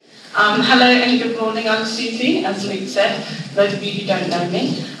Hello and good morning, I'm Susie, as Luke said, those of you who don't know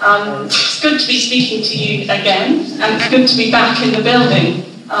me. It's good to be speaking to you again, and it's good to be back in the building.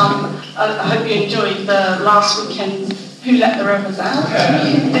 I hope you enjoyed the last weekend Who Let the Rivers Out?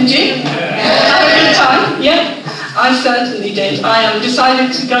 Did you? Have a good time? Yeah? I certainly did. I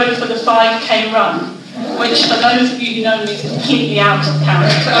decided to go for the 5K run, which for those of you who know me is completely out of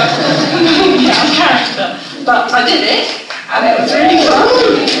character. But I did it. And it was really fun,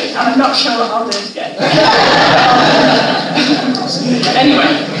 and I'm not sure what I'll do again. Anyway,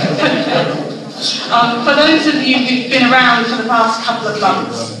 for those of you who've been around for the past couple of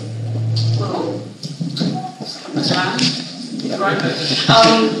months,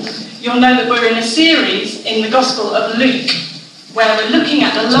 you'll know that we're in a series in the Gospel of Luke, where we're looking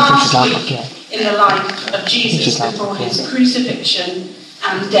at the last week in the life of Jesus before his crucifixion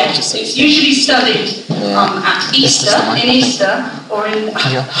and death. It's usually studied at Easter, or in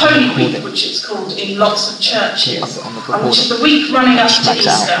Holy Week, which it's called in lots of churches, which is the week running up to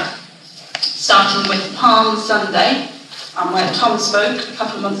Easter, starting with Palm Sunday, where Tom spoke a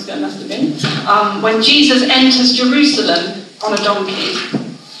couple of months ago, must have been, when Jesus enters Jerusalem on a donkey,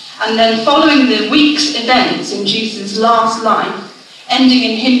 and then following the week's events in Jesus' last life, ending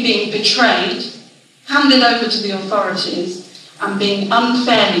in him being betrayed, handed over to the authorities, and being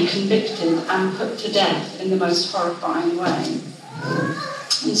unfairly convicted and put to death in the most horrifying way.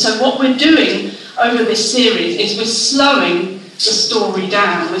 And so what we're doing over this series is we're slowing the story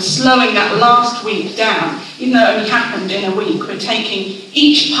down. We're slowing that last week down. Even though it only happened in a week, we're taking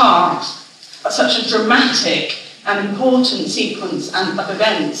each part of such a dramatic and important sequence of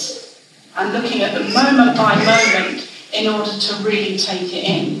events and looking at them moment by moment in order to really take it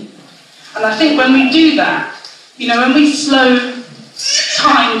in. And I think when we do that, when we slow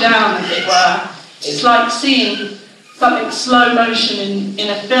time down, as it were, it's like seeing something slow motion in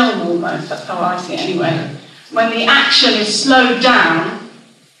a film almost. That's how I see it anyway. When the action is slowed down,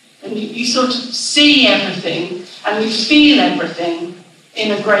 and you sort of see everything and you feel everything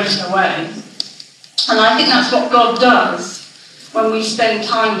in a greater way. And I think that's what God does when we spend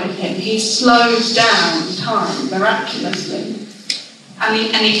time with him. He slows down time miraculously. And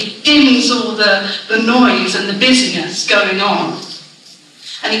he dims all the noise and the busyness going on.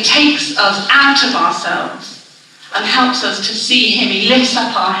 And he takes us out of ourselves and helps us to see him. He lifts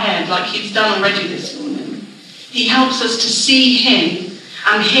up our head like he's done already this morning. He helps us to see him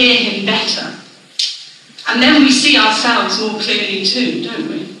and hear him better. And then we see ourselves more clearly too, don't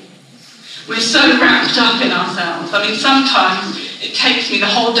we? We're so wrapped up in ourselves. I mean, sometimes it takes me the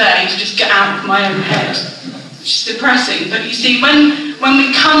whole day to just get out of my own head, which is depressing. But you see, when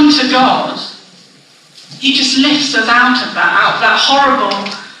we come to God, he just lifts us out of that horrible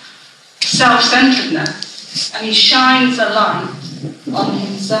self-centeredness, and he shines a light on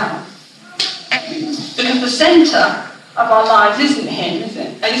himself. Because the centre of our lives isn't him, is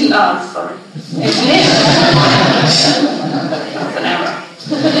it? It isn't us, sorry. It's him. That's an error.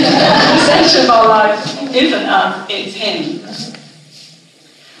 The centre of our lives isn't us, it's him.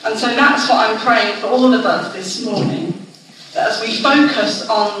 And so that's what I'm praying for all of us this morning, that as we focus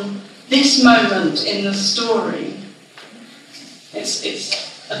on this moment in the story, it's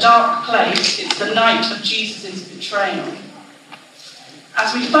a dark place, it's the night of Jesus' betrayal.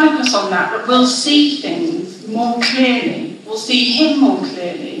 As we focus on that we'll see things more clearly, we'll see him more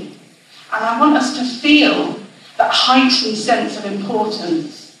clearly, and I want us to feel that heightened sense of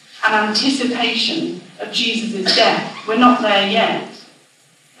importance and anticipation of Jesus' death. We're not there yet,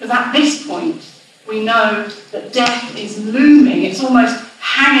 because at this point we know that death is looming, it's almost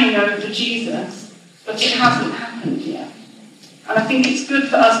hanging over Jesus, but it hasn't happened yet. And I think it's good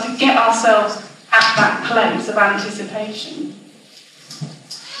for us to get ourselves at that place of anticipation.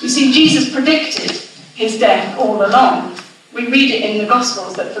 You see, Jesus predicted his death all along. We read it in the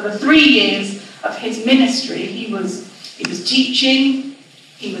Gospels that for the 3 years of his ministry, he was teaching,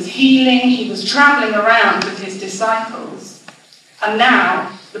 he was healing, he was travelling around with his disciples. And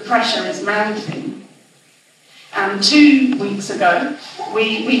now the pressure is mounting. And 2 weeks ago,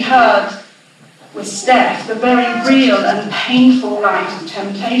 we heard with Steph the very real and painful night of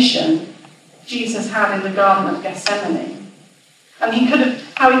temptation Jesus had in the Garden of Gethsemane. And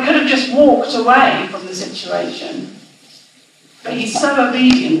how he could have just walked away from the situation. But he's so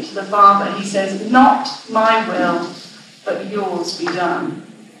obedient to the Father, he says, "Not my will, but yours be done."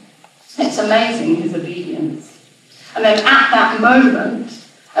 It's amazing, his obedience. And then at that moment,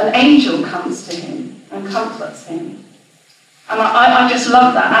 an angel comes to him and comforts him. And I just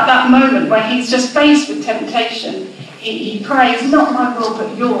love that. At that moment where he's just faced with temptation, he prays, "Not my will,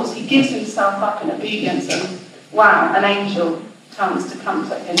 but yours." He gives himself up in obedience, and wow, an angel comes to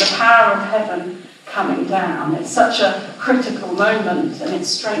comfort him, the power of heaven coming down. It's such a critical moment and it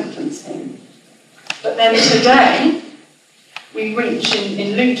strengthens him. But then today, we reach,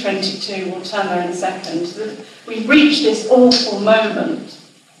 in Luke 22, we'll turn there in a second, we reach this awful moment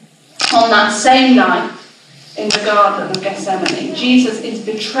on that same night in the Garden of Gethsemane. Jesus is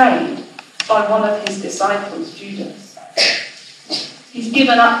betrayed by one of his disciples, Judas. He's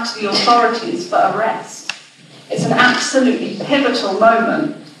given up to the authorities for arrest. It's an absolutely pivotal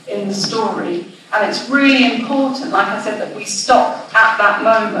moment in the story, and it's really important, like I said, that we stop at that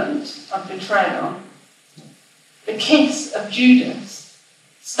moment of betrayal. The kiss of Judas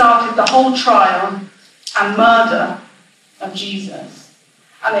started the whole trial and murder of Jesus.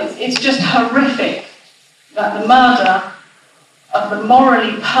 And it's just horrific that the murder of the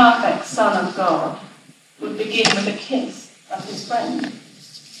morally perfect Son of God would begin with a kiss of his friend,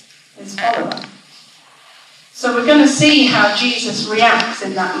 his follower. So we're going to see how Jesus reacts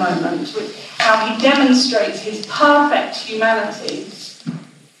in that moment, how he demonstrates his perfect humanity,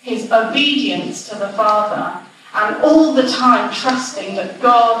 his obedience to the Father, and all the time trusting that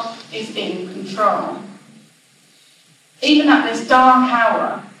God is in control. Even at this dark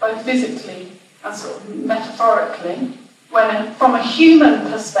hour, both physically and sort of metaphorically, when from a human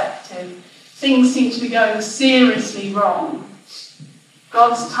perspective, things seem to be going seriously wrong,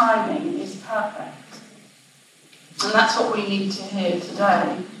 God's timing is perfect. And that's what we need to hear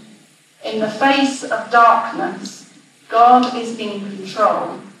today. In the face of darkness, God is in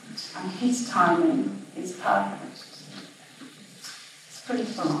control and his timing is perfect. It's pretty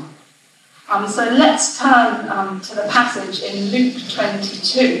full on. So let's turn to the passage in Luke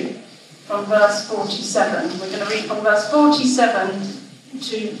 22 from verse 47. We're going to read from verse 47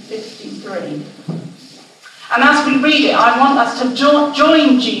 to 53. And as we read it, I want us to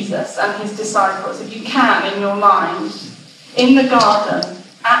join Jesus and his disciples, if you can, in your mind, in the garden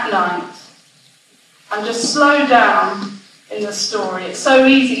at night, and just slow down in the story. It's so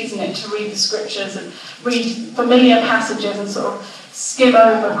easy, isn't it, to read the scriptures and read familiar passages and sort of skim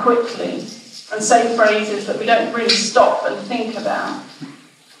over quickly and say phrases that we don't really stop and think about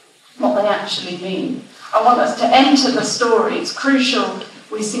what they actually mean. I want us to enter the story. It's crucial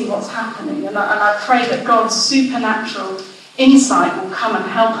we see what's happening. And I pray that God's supernatural insight will come and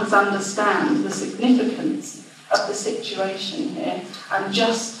help us understand the significance of the situation here and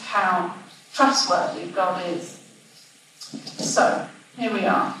just how trustworthy God is. So, here we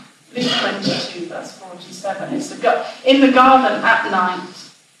are. Luke 22, verse 47. It's in the garden at night.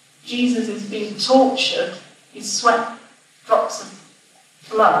 Jesus is being tortured. He's sweat drops of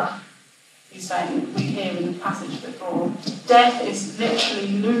blood. He's saying, we hear in the passage before, death is literally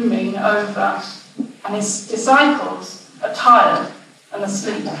looming over, and his disciples are tired and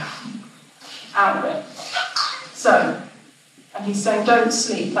asleep out of it. So, and he's saying, don't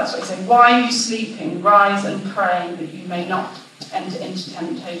sleep. That's what he's saying. Why are you sleeping? Rise and pray that you may not enter into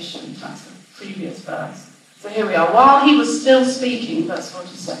temptation. That's the previous verse. So here we are. While he was still speaking, verse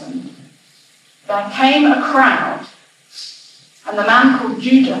 47, there came a crowd, and the man called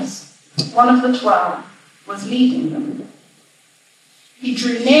Judas, one of the 12, was leading them. He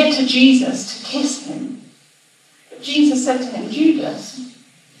drew near to Jesus to kiss him. But Jesus said to him, Judas,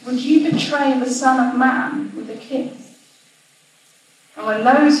 would you betray the Son of Man with a kiss? And when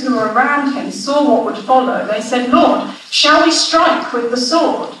those who were around him saw what would follow, they said, Lord, shall we strike with the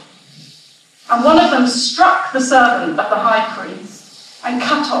sword? And one of them struck the servant of the high priest and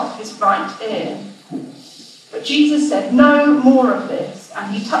cut off his right ear. But Jesus said, no more of this.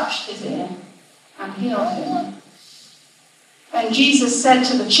 And he touched his ear and healed him. Then Jesus said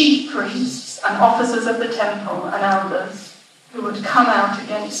to the chief priests and officers of the temple and elders who would come out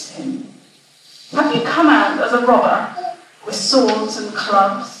against him, have you come out as a robber with swords and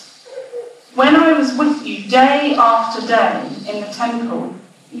clubs? When I was with you day after day in the temple,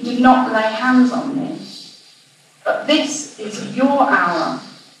 you did not lay hands on me. But this is your hour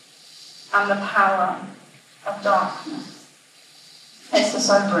and the power of darkness. It's a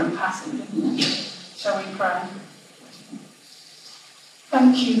sobering passage, isn't it? Shall we pray?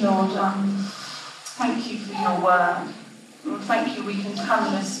 Thank you, Lord. Thank you for your word. And thank you we can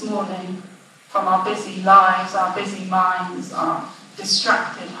come this morning from our busy lives, our busy minds, our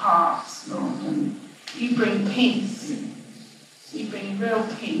distracted hearts, Lord. And you bring peace. You bring real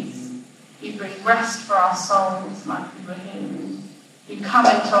peace. You bring rest for our souls like we were hearing. You come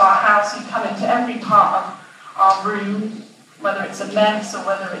into our house. You come into every part of our room, whether it's a mess or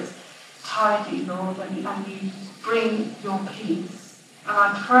whether it's tidy, Lord, and you bring your peace. And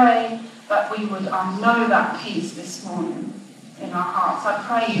I pray that we would know that peace this morning in our hearts. I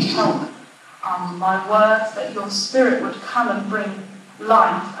pray you help my words, that your Spirit would come and bring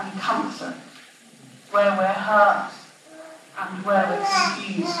life and comfort where we're hurt and where we're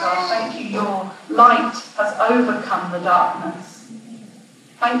confused. God, thank you, your light has overcome the darkness.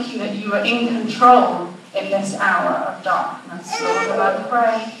 Thank you that you are in control in this hour of darkness, Lord. And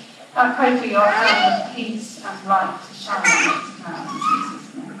I pray for your hand of peace and light to shine on us now in Jesus'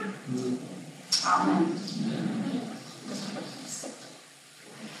 name. Amen.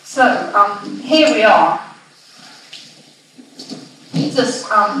 So, here we are. Jesus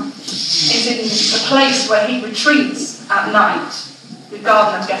is in the place where he retreats at night, the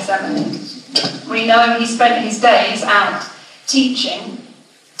Garden of Gethsemane. We know he spent his days out teaching,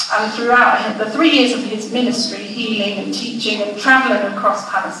 and throughout the 3 years of his ministry, healing and teaching and travelling across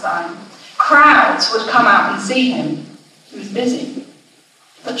Palestine, crowds would come out and see him. He was busy.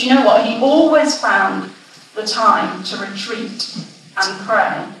 But you know what? He always found the time to retreat and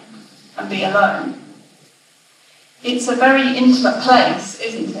pray and be alone. It's a very intimate place,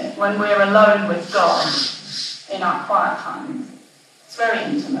 isn't it, when we're alone with God in our quiet times. It's very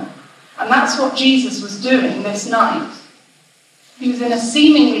intimate. And that's what Jesus was doing this night. He was in a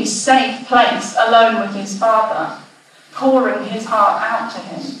seemingly safe place, alone with his Father, pouring his heart out to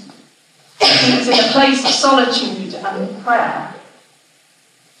him. He was in a place of solitude and prayer.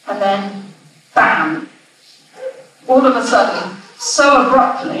 And then, bam, all of a sudden, so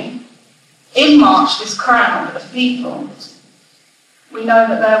abruptly, in marched this crowd of people. We know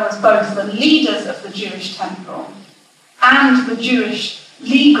that there was both the leaders of the Jewish temple and the Jewish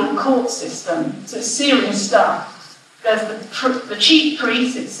legal court system. So serious stuff. There's the chief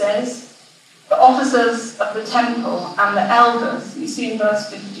priests, it says, the officers of the temple and the elders, you see in verse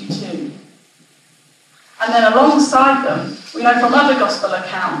 52. And then alongside them, we know from other gospel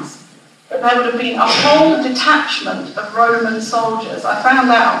accounts, that there would have been a whole detachment of Roman soldiers. I found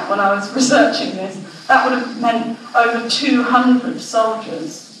out when I was researching this, that would have meant over 200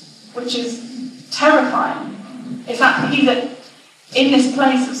 soldiers, which is terrifying. It's actually that in this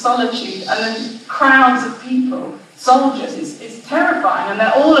place of solitude and then crowds of people, soldiers, is terrifying, and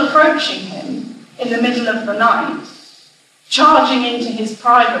they're all approaching him in the middle of the night, charging into his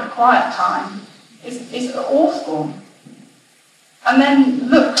private quiet time. Is awful. And then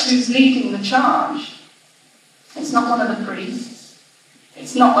look who's leading the charge. It's not one of the priests.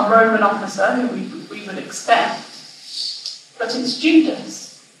 It's not a Roman officer who we would expect. But it's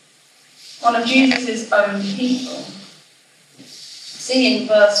Judas, one of Jesus' own people. See in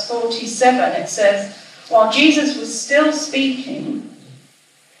verse 47 it says, while Jesus was still speaking,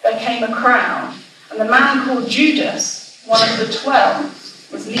 there came a crowd, and the man called Judas, one of the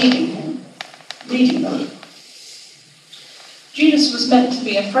 12, was leading them. Judas was meant to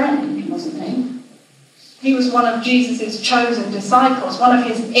be a friend, wasn't he? He was one of Jesus' chosen disciples, one of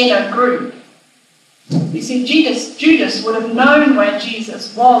his inner group. You see, Judas would have known where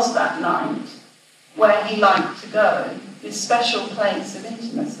Jesus was that night, where he liked to go, this special place of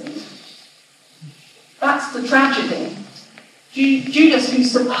intimacy. That's the tragedy. Judas, who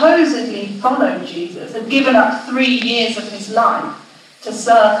supposedly followed Jesus, had given up 3 years of his life to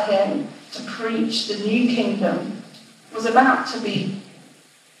serve him, to preach the new kingdom, was about to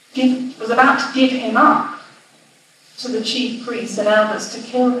give him up to the chief priests and elders to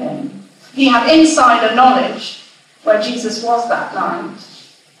kill him. He had insider knowledge where Jesus was that night,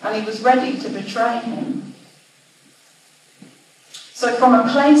 and he was ready to betray him. So from a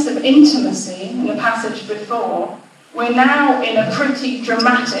place of intimacy in the passage before, we're now in a pretty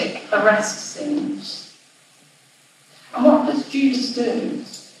dramatic arrest scene. And what does Judas do?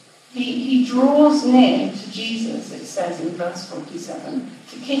 He draws near to Jesus, it says in verse 47,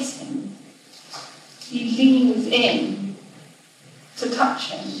 to kiss him. He leans in to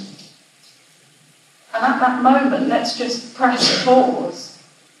touch him. And at that moment, let's just press pause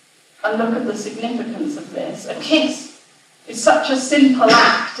and look at the significance of this. A kiss is such a simple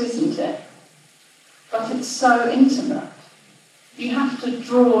act, isn't it? But it's so intimate. You have to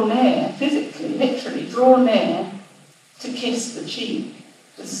draw near, physically, literally, draw near to kiss the cheek,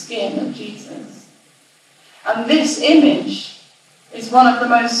 the skin of Jesus. And this image is one of the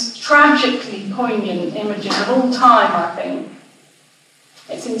most tragically poignant images of all time, I think.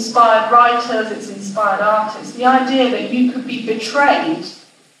 It's inspired writers, it's inspired artists. The idea that you could be betrayed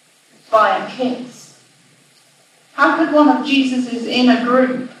by a kiss. How could one of Jesus' inner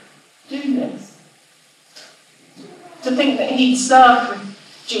group do this? To think that he'd served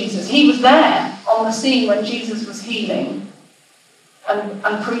with Jesus. He was there on the scene when Jesus was healing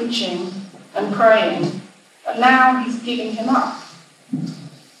and preaching and praying. And now he's giving him up.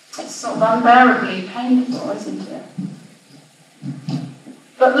 It's sort of unbearably painful, isn't it?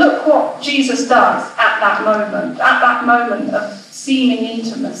 But look what what Jesus does at that moment of seeming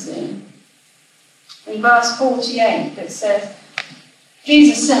intimacy. In verse 48 it says,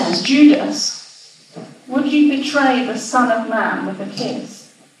 Jesus says, Judas, would you betray the Son of Man with a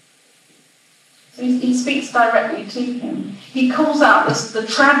kiss? So he speaks directly to him. He calls out the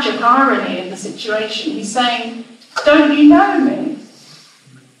tragic irony of the situation. He's saying, don't you know me?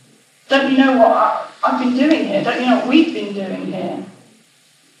 Don't you know what I've been doing here? Don't you know what we've been doing here?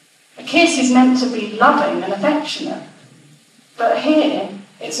 A kiss is meant to be loving and affectionate. But here,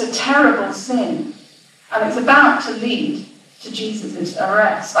 it's a terrible sin. And it's about to lead to Jesus'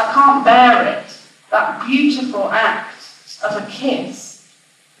 arrest. I can't bear it. That beautiful act of a kiss,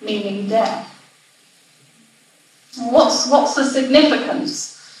 meaning death. What's the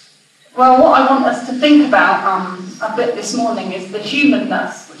significance? Well, what I want us to think about a bit this morning is the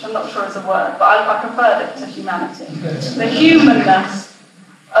humanness, which I'm not sure is a word, but I preferred it to humanity. The humanness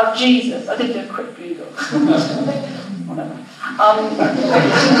of Jesus. I did do a quick Google. Whatever.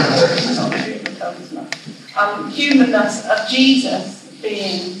 Humanness of Jesus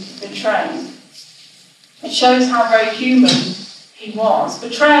being betrayed. It shows how very human he was.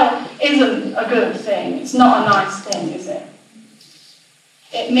 Betrayal isn't a good thing. It's not a nice thing, is it?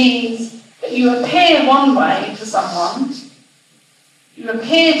 It means that you appear one way to someone, you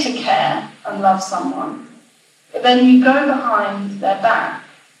appear to care and love someone, but then you go behind their back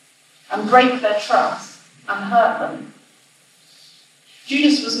and break their trust and hurt them.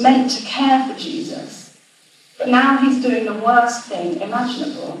 Judas was meant to care for Jesus, but now he's doing the worst thing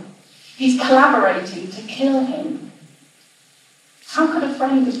imaginable. He's collaborating to kill him. How could a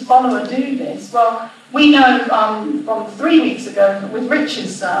friend and follower do this? Well, we know from 3 weeks ago with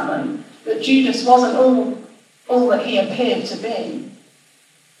Rich's sermon that Judas wasn't all that he appeared to be.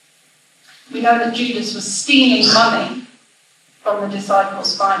 We know that Judas was stealing money from the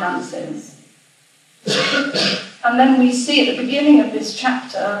disciples' finances. And then we see at the beginning of this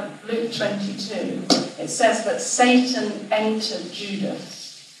chapter, Luke 22, it says that Satan entered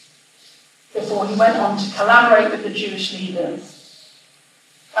Judas before he went on to collaborate with the Jewish leaders.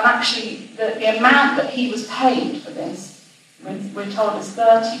 And actually, the amount that he was paid for this, we're told, is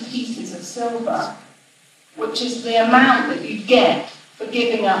 30 pieces of silver, which is the amount that you'd get for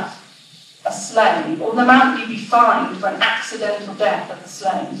giving up a slave, or the amount you'd be fined for an accidental death of a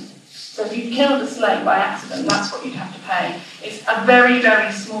slave. So if you killed a slave by accident, that's what you'd have to pay. It's a very,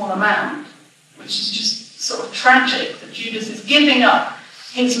 very small amount, which is just sort of tragic that Judas is giving up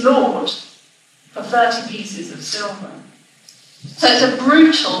his Lord for 30 pieces of silver. So it's a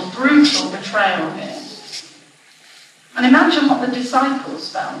brutal, brutal betrayal here. And imagine what the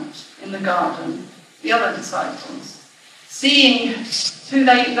disciples felt in the garden, the other disciples, seeing who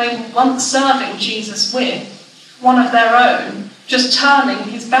they were once serving Jesus with, one of their own, just turning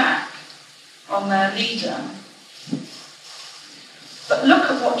his back on their leader. But look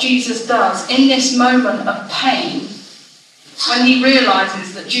at what Jesus does in this moment of pain when he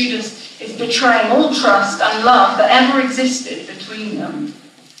realizes that Judas is betraying all trust and love that ever existed between them.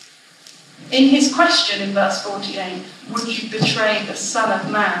 In his question in verse 48, would you betray the Son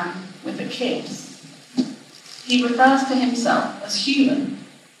of Man with a kiss? He refers to himself as human,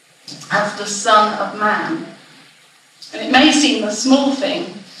 as the Son of Man. And it may seem a small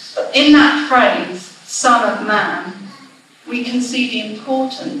thing, but in that phrase, Son of Man, we can see the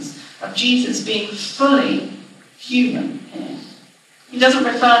importance of Jesus being fully human here. He doesn't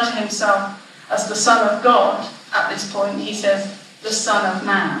refer to himself as the Son of God at this point. He says, the Son of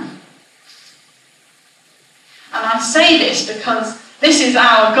Man. And I say this because this is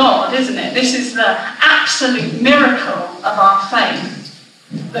our God, isn't it? This is the absolute miracle of our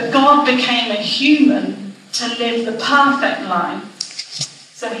faith. That God became a human to live the perfect life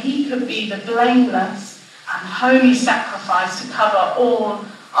so he could be the blameless and holy sacrifice to cover all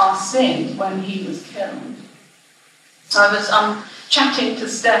our sin when he was killed. So I was chatting to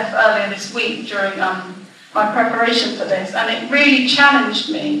Steph earlier this week during my preparation for this, and it really challenged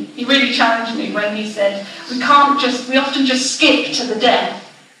me. He really challenged me when he said, we often just skip to the death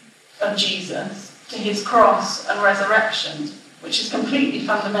of Jesus, to his cross and resurrection, which is completely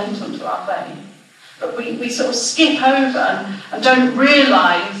fundamental to our faith. But we sort of skip over and don't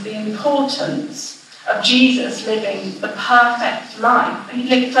realise the importance of Jesus living the perfect life. He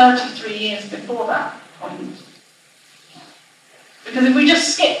lived 33 years before that point. Because if we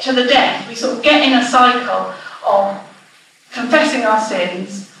just skip to the death, we sort of get in a cycle of confessing our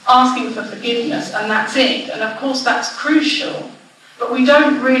sins, asking for forgiveness, and that's it. And of course that's crucial. But we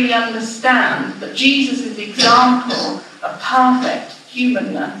don't really understand that Jesus' example of perfect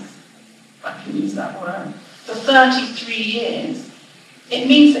humanness, if I can use that word, for 33 years It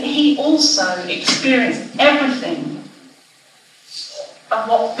means that he also experienced everything of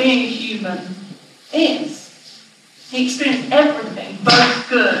what being human is. He experienced everything, both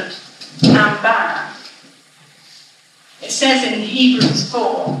good and bad. It says in Hebrews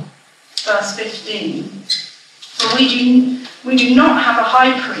 4, verse 15, "For we do not have a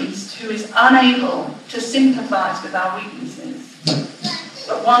high priest who is unable to sympathize with our weaknesses,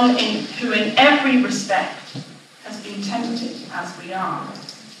 but one who in every respect has been tempted as we are,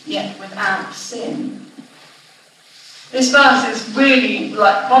 yet without sin." This verse is really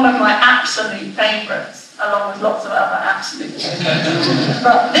like one of my absolute favourites, along with lots of other absolute favourites.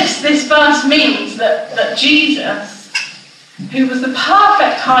 But this verse means that Jesus, who was the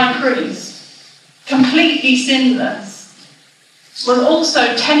perfect high priest, completely sinless, was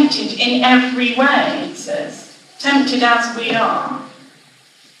also tempted in every way, it says. Tempted as we are.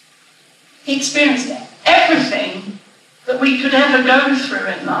 He experienced everything that we could ever go through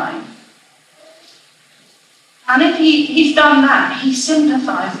in life. And if he's done that, he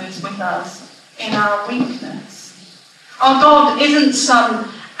sympathises with us in our weakness. Our God isn't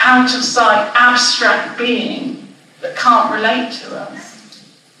some out-of-sight, abstract being that can't relate to us.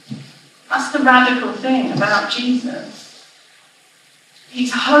 That's the radical thing about Jesus.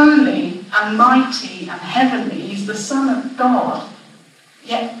 He's holy and mighty and heavenly. He's the Son of God.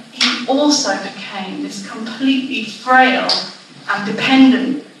 Yet he also became this completely frail and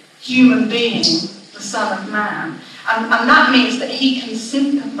dependent human being, the Son of Man. And that means that he can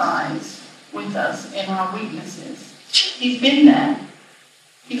sympathise with us in our weaknesses. He's been there.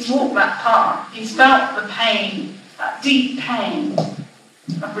 He's walked that path. He's felt the pain, that deep pain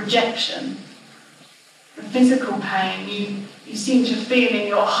of rejection. The physical pain you seem to feel in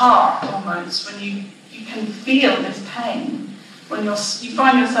your heart almost when you can feel this pain. When you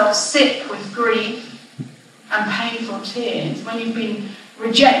find yourself sick with grief and painful tears, when you've been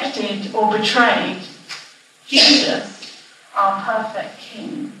rejected or betrayed, Jesus, our perfect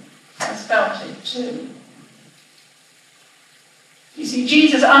King, has felt it too. You see,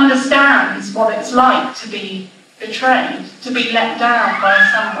 Jesus understands what it's like to be betrayed, to be let down by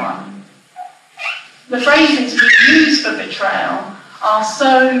someone. The phrases we use for betrayal are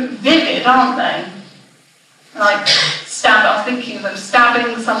so vivid, aren't they? Like I was thinking of them,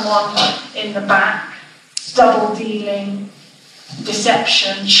 stabbing someone in the back, double dealing,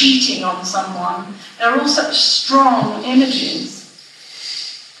 deception, cheating on someone. They're all such strong images.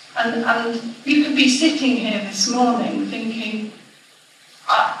 And you could be sitting here this morning thinking,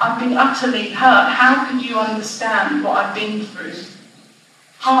 I've been utterly hurt. How could you understand what I've been through?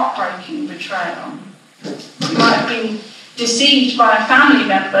 Heartbreaking betrayal. You might have been deceived by a family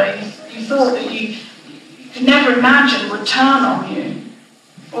member you thought that you could never imagine would turn on you,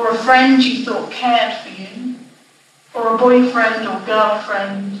 or a friend you thought cared for you, or a boyfriend or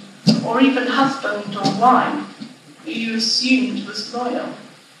girlfriend, or even husband or wife who you assumed was loyal.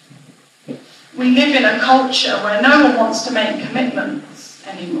 We live in a culture where no one wants to make commitments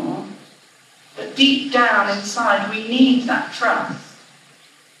anymore, but deep down inside we need that trust.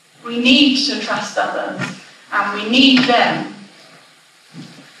 We need to trust others, and we need them.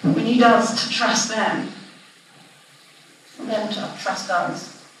 We need us to trust them, and them to trust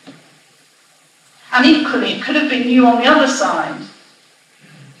us. And equally, it could have been you on the other side,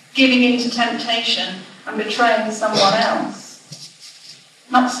 giving in to temptation and betraying someone else,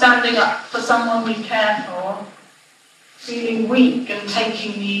 not standing up for someone we care for, feeling weak and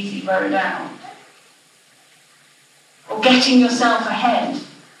taking the easy road out, or getting yourself ahead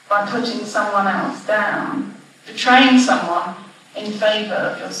by putting someone else down, betraying someone in favour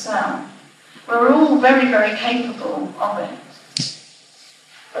of yourself. We're all very, very capable of it.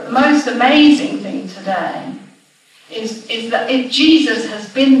 But the most amazing thing today is that if Jesus has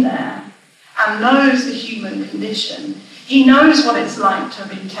been there and knows the human condition, he knows what it's like to have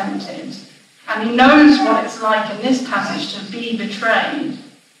been tempted, and he knows what it's like in this passage to be betrayed,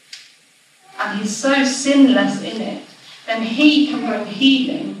 and he's so sinless in it, then he can bring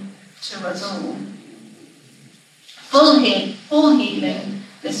healing to us all. Full healing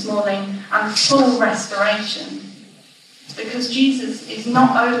this morning and full restoration. Because Jesus is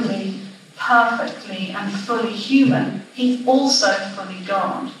not only perfectly and fully human, he's also fully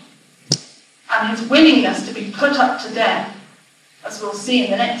God. And his willingness to be put up to death, as we'll see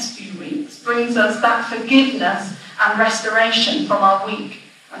in the next few weeks, brings us that forgiveness and restoration from our weak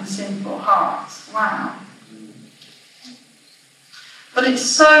and sinful hearts. Wow. But it's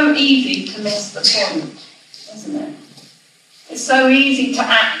so easy to miss the point, isn't it? It's so easy to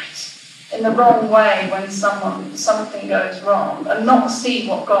act in the wrong way when something goes wrong and not see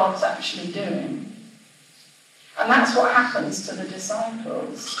what God's actually doing. And that's what happens to the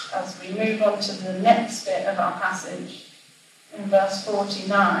disciples as we move on to the next bit of our passage in verse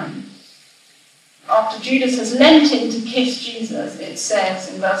 49. After Judas has leant in to kiss Jesus, it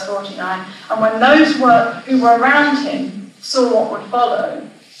says in verse 49, and when those who were around him saw what would follow,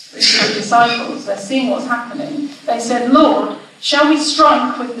 these are the disciples, they're seeing what's happening, they said, Lord, shall we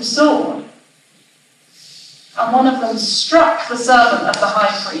strike with the sword? And one of them struck the servant of the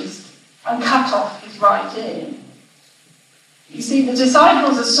high priest and cut off his right ear. You see, the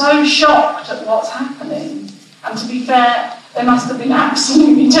disciples are so shocked at what's happening, and to be fair, they must have been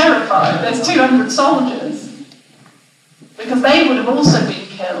absolutely terrified. There's 200 soldiers, because they would have also been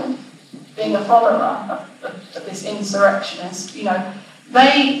killed, being a follower of this insurrectionist. You know,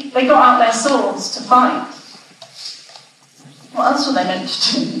 they got out their swords to fight. What else were they meant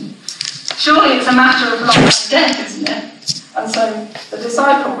to do? Surely it's a matter of life and death, isn't it? And so the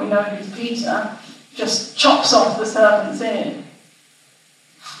disciple, we know who's Peter, just chops off the servant's ear.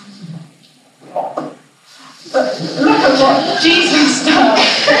 But look at what Jesus does.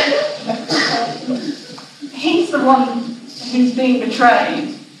 He's the one who's being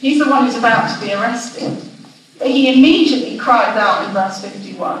betrayed. He's the one who's about to be arrested. But he immediately cries out in verse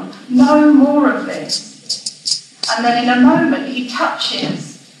 51, no more of this. And then in a moment he touches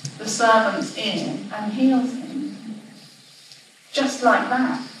the servant's ear and heals him. Just like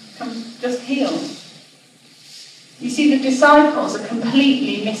that. Just healed. You see, the disciples are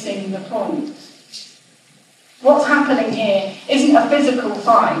completely missing the point. What's happening here isn't a physical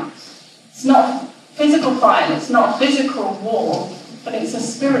fight. It's not a physical fight, it's not a physical war, but it's a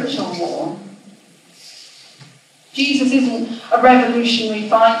spiritual war. Jesus isn't a revolutionary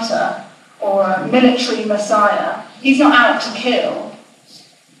fighter or a military messiah. He's not out to kill.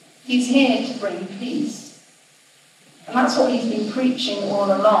 He's here to bring peace. And that's what he's been preaching all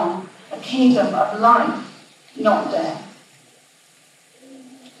along, a kingdom of life, not death.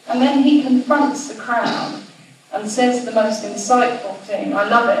 And then he confronts the crowd and says the most insightful thing. I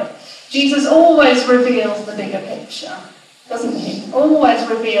love it. Jesus always reveals the bigger picture, doesn't he? Always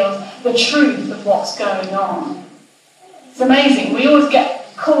reveals the truth of what's going on. It's amazing. We always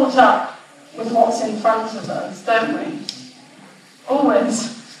get caught up with what's in front of us, don't we?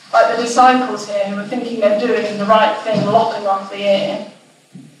 Always. Like the disciples here who are thinking they're doing the right thing, lopping off the ear,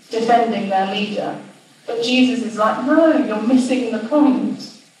 defending their leader. But Jesus is like, no, you're missing the point.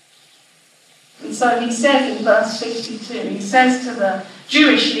 And so he says in verse 52, he says to the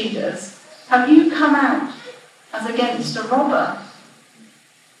Jewish leaders, have you come out as against a robber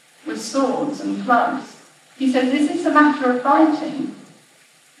with swords and clubs? He says, is this a matter of fighting?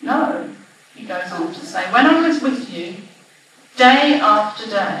 No, he goes on to say, when I was with you, day after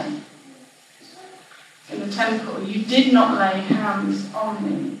day, in the temple, you did not lay hands on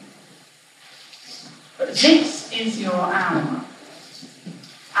me. But this is your hour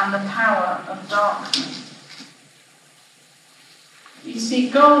and the power of darkness. You see,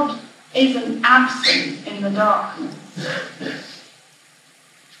 God isn't absent in the darkness.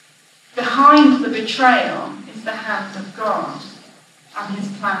 Behind the betrayal is the hand of God and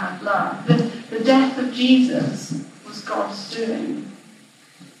his plan of love. The death of Jesus was God's doing.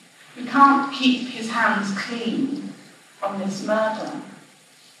 We can't keep his hands clean on this murder.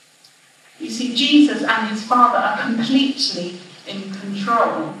 You see, Jesus and his Father are completely in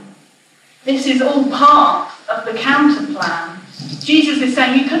control. This is all part of the counter plan. Jesus is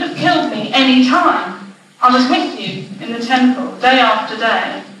saying, you could have killed me any time. I was with you in the temple day after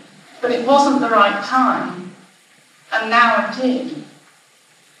day, but it wasn't the right time. And now it did.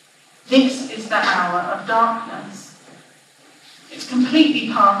 This is the hour of darkness. It's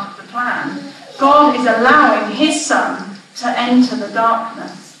completely part of the plan. God is allowing his Son to enter the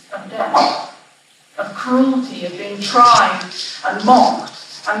darkness of death, of cruelty, of being tried and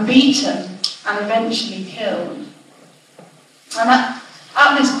mocked and beaten and eventually killed. And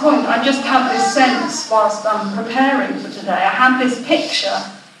at this point, I just had this sense whilst I'm preparing for today, I had this picture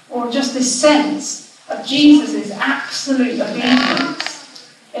or just this sense of Jesus' absolute obedience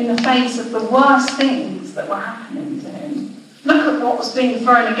in the face of the worst things that were happening to him. Look at what was being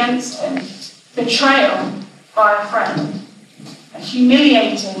thrown against him. Betrayal by a friend, a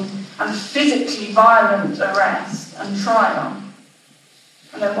humiliating and physically violent arrest and trial,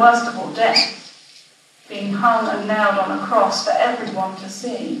 and then worst of all, death, being hung and nailed on a cross for everyone to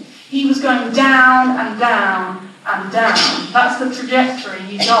see. He was going down and down and down. That's the trajectory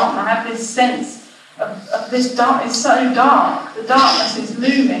he's on. I have this sense of this dark. It's so dark. The darkness is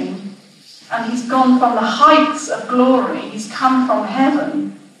looming, and he's gone from the heights of glory. He's come from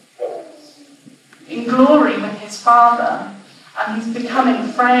heaven in glory with his Father, and he's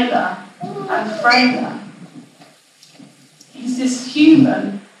becoming frailer and frailer. this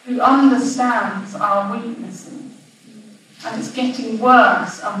human who understands our weaknesses. And it's getting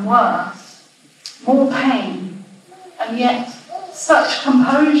worse and worse. More pain. And yet, such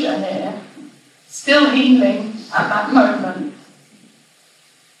composure here. Still healing at that moment.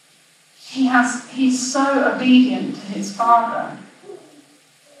 He's so obedient to his Father.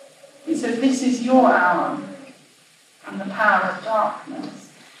 He said, this is your hour and the power of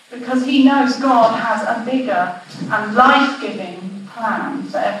darkness. Because he knows God has a bigger and life-giving plan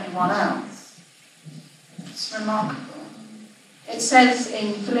for everyone else. It's remarkable. It says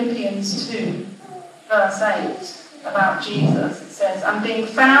in Philippians 2, verse 8, about Jesus, it says, and being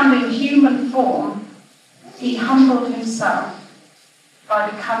found in human form, he humbled himself by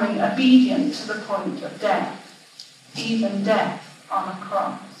becoming obedient to the point of death, even death on a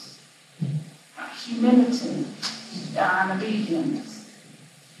cross. Humility and obedience.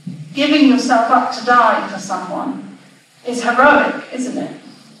 Giving yourself up to die for someone is heroic, isn't it?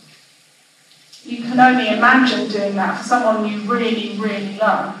 You can only imagine doing that for someone you really, really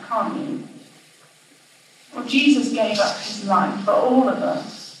love, can't you? Well, Jesus gave up his life for all of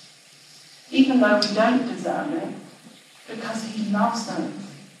us, even though we don't deserve it, because he loves us,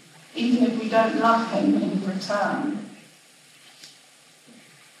 even if we don't love him in return.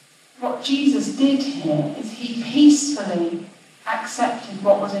 What Jesus did here is he peacefully accepted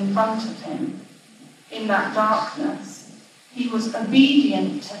what was in front of him in that darkness. He was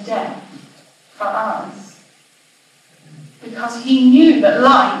obedient to death for us because he knew that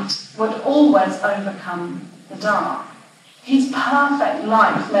light would always overcome the dark. His perfect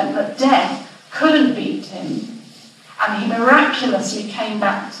life meant that death couldn't beat him, and he miraculously came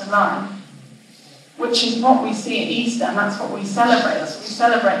back to life, which is what we see at Easter, and that's what we celebrate. That's what we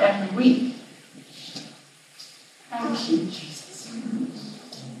celebrate every week. Thank you, Jesus.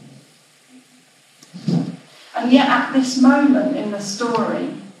 And yet at this moment in the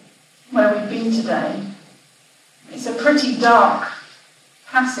story where we've been today, it's a pretty dark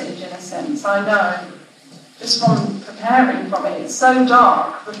passage in a sense, I know, just from preparing from it. It's so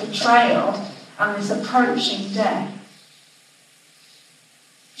dark, the betrayal and this approaching death.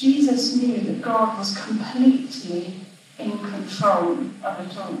 Jesus knew that God was completely in control of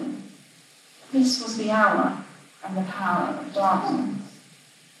it all. This was the hour and the power of darkness.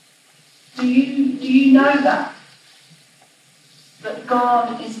 Do you know that? That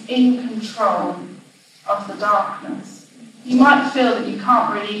God is in control of the darkness. You might feel that you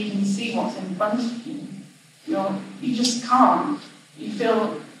can't really even see what's in front of you. You just can't. You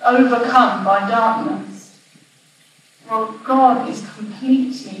feel overcome by darkness. Well, God is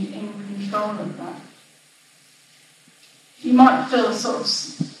completely in control of that. You might feel sort of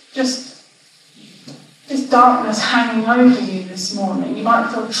just this darkness hanging over you this morning. You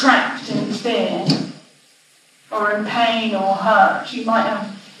might feel trapped in fear or in pain or hurt. You might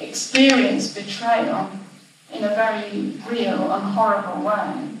have experienced betrayal in a very real and horrible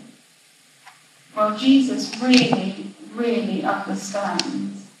way. Well, Jesus really, really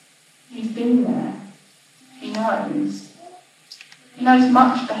understands. He's been there. He knows. He knows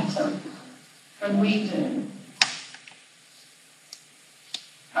much better than we do.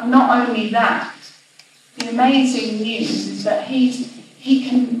 And not only that, the amazing news is that he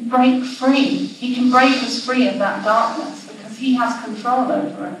can break free. He can break us free of that darkness because he has control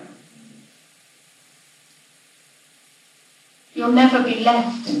over it. You'll never be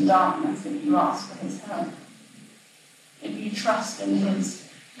left in darkness if you ask for his help. If you trust in his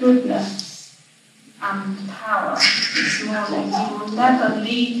goodness and power this morning, he will never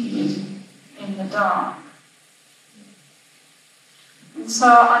leave you in the dark. And so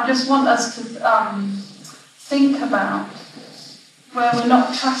I just want us to think about where we're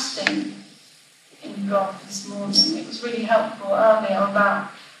not trusting in God this morning. It was really helpful earlier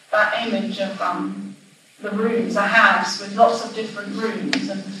about that image of the rooms, a house with lots of different rooms,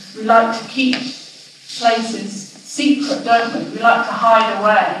 and we like to keep places secret, don't we? We like to hide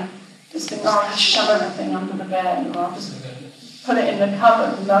away. Just think, I'll just shove everything under the bed, or I'll just put it in the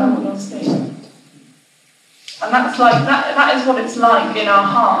cupboard and no one will see it. And that's like that is what it's like in our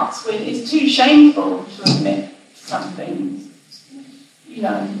hearts. It's too shameful to admit some things. You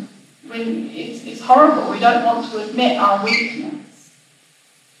know, it's horrible. We don't want to admit our weakness.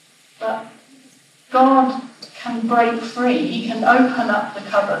 But God can break free. He can open up the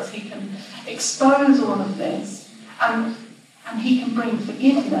cupboards. He can expose all of this. And he can bring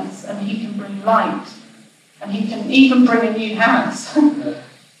forgiveness. And he can bring light. And he can even bring a new house.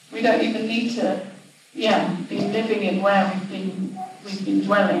 We don't even need to be living in where we've been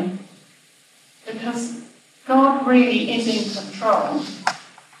dwelling. Because God really is in control.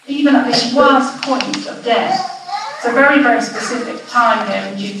 Even at this worst point of death, It's a very, very specific time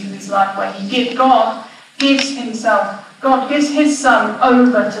here in Jesus' life where God gives his son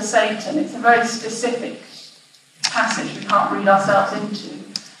over to Satan. It's a very specific passage we can't read ourselves into.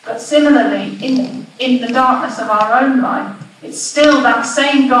 But similarly, in the darkness of our own life, it's still that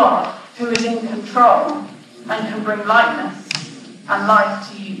same God who is in control and can bring lightness and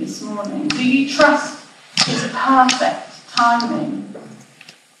life to you this morning. Do you trust his perfect timing?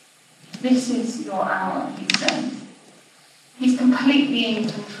 This is your hour, he says. He's completely in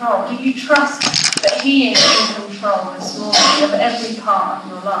control. Do you trust that he is in control this morning of every part of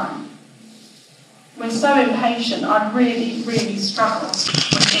your life? We're so impatient. I really, really struggle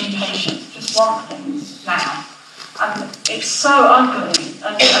with impatience. Just want things now. And it's so ugly.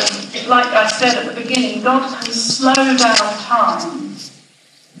 And like I said at the beginning, God can slow down time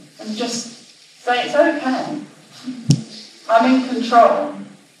and just say, it's okay. I'm in control.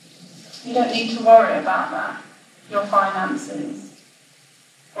 You don't need to worry about that. Your finances,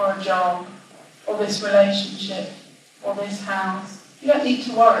 or a job, or this relationship, or this house. You don't need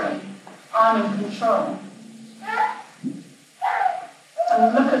to worry. I'm in control.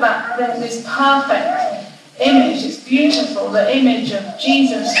 And look at that, this perfect image. It's beautiful. The image of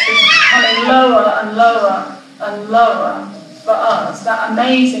Jesus becoming lower and lower and lower for us. That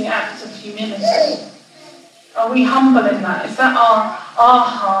amazing act of humility. Are we humble in that? Is that our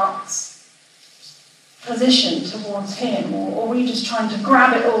heart's position towards him? Or are we just trying to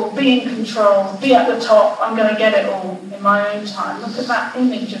grab it all, be in control, be at the top, I'm going to get it all in my own time? Look at that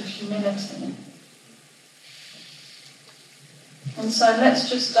image of humility. And so let's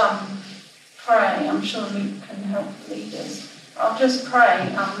just pray. I'm sure Luke can help lead us. I'll just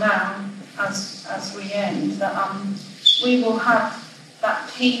pray now as we end that we will have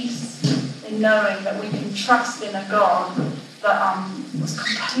that peace in knowing that we can trust in a God that was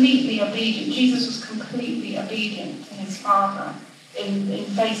completely obedient. Jesus was completely obedient to his Father in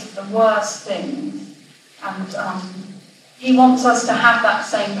face of the worst things. And he wants us to have that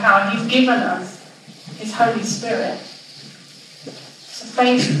same power. He's given us his Holy Spirit to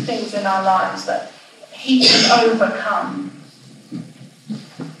face the things in our lives that he can overcome.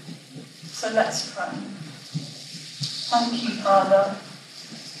 So let's pray. Thank you, Father,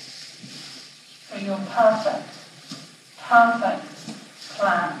 for your perfect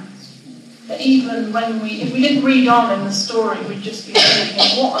plan. That even if we didn't read on in the story, we'd just be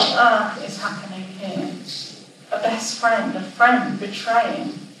thinking, what on earth is happening here? A best friend, a friend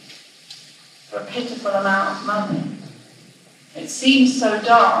betraying for a pitiful amount of money. It seems so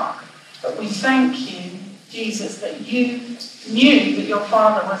dark, but we thank you, Jesus, that you knew that your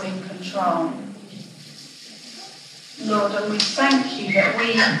Father was in control. Lord, and we thank you that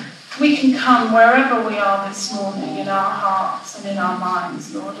we can come wherever we are this morning in our hearts and in our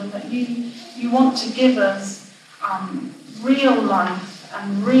minds, Lord, and that you want to give us real life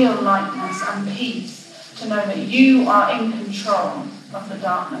and real lightness and peace to know that you are in control of the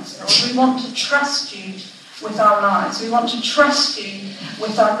darkness, Lord. We want to trust you with our lives. We want to trust you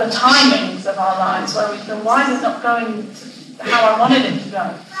with the timings of our lives where we feel, why is it not going how I wanted it to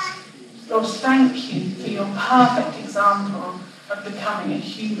go? Lord, thank you for your perfect example of becoming a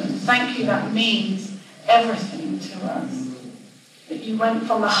human. Thank you, that means everything to us. That you went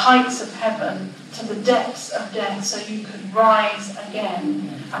from the heights of heaven to the depths of death so you could rise again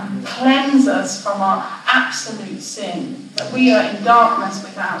and cleanse us from our absolute sin. That we are in darkness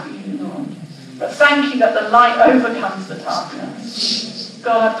without you, Lord. But thank you that the light overcomes the darkness.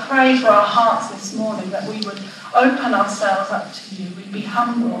 God, I pray for our hearts this morning that we would open ourselves up to you. We'd be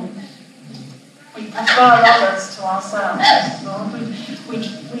humble. We prefer others to ourselves, Lord. We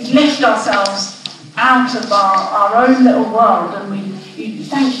lift ourselves out of our own little world, and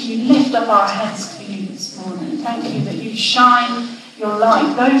thank you lift up our heads to you this morning. Thank you that you shine your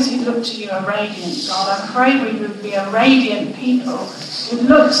light. Those who look to you are radiant, God. I pray we would be a radiant people who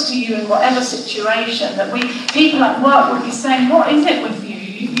looks to you in whatever situation, that people at work would be saying, what is it with you?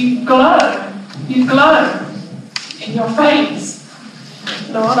 You glow. You glow in your face.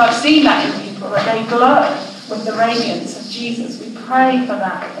 Lord, I've seen that in people, that they glow with the radiance of Jesus. We pray for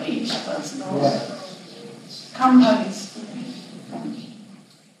that for each of us, Lord. Come, Holy Spirit.